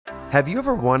Have you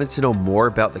ever wanted to know more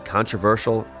about the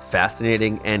controversial,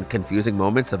 fascinating, and confusing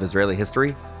moments of Israeli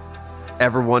history?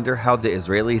 Ever wonder how the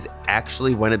Israelis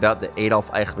actually went about the Adolf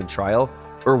Eichmann trial,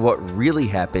 or what really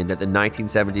happened at the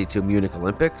 1972 Munich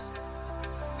Olympics?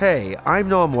 Hey, I'm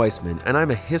Noam Weissman, and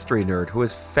I'm a history nerd who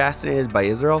is fascinated by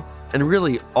Israel and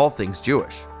really all things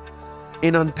Jewish.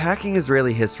 In Unpacking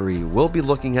Israeli History, we'll be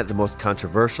looking at the most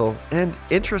controversial and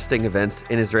interesting events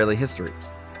in Israeli history.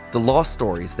 The lost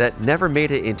stories that never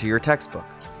made it into your textbook.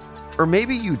 Or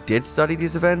maybe you did study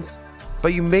these events,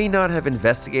 but you may not have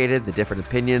investigated the different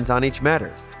opinions on each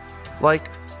matter.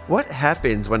 Like, what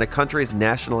happens when a country's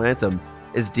national anthem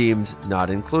is deemed not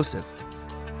inclusive?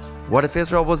 What if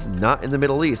Israel was not in the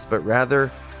Middle East, but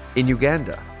rather in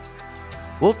Uganda?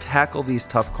 We'll tackle these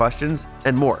tough questions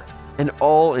and more, and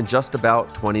all in just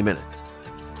about 20 minutes.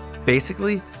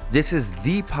 Basically, this is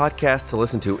the podcast to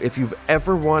listen to if you've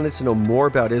ever wanted to know more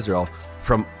about Israel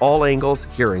from all angles,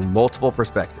 hearing multiple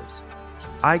perspectives.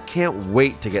 I can't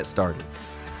wait to get started.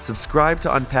 Subscribe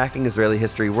to Unpacking Israeli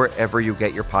History wherever you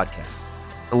get your podcasts,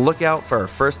 and look out for our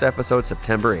first episode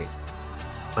September 8th.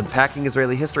 Unpacking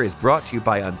Israeli History is brought to you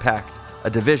by Unpacked, a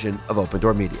division of Open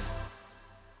Door Media.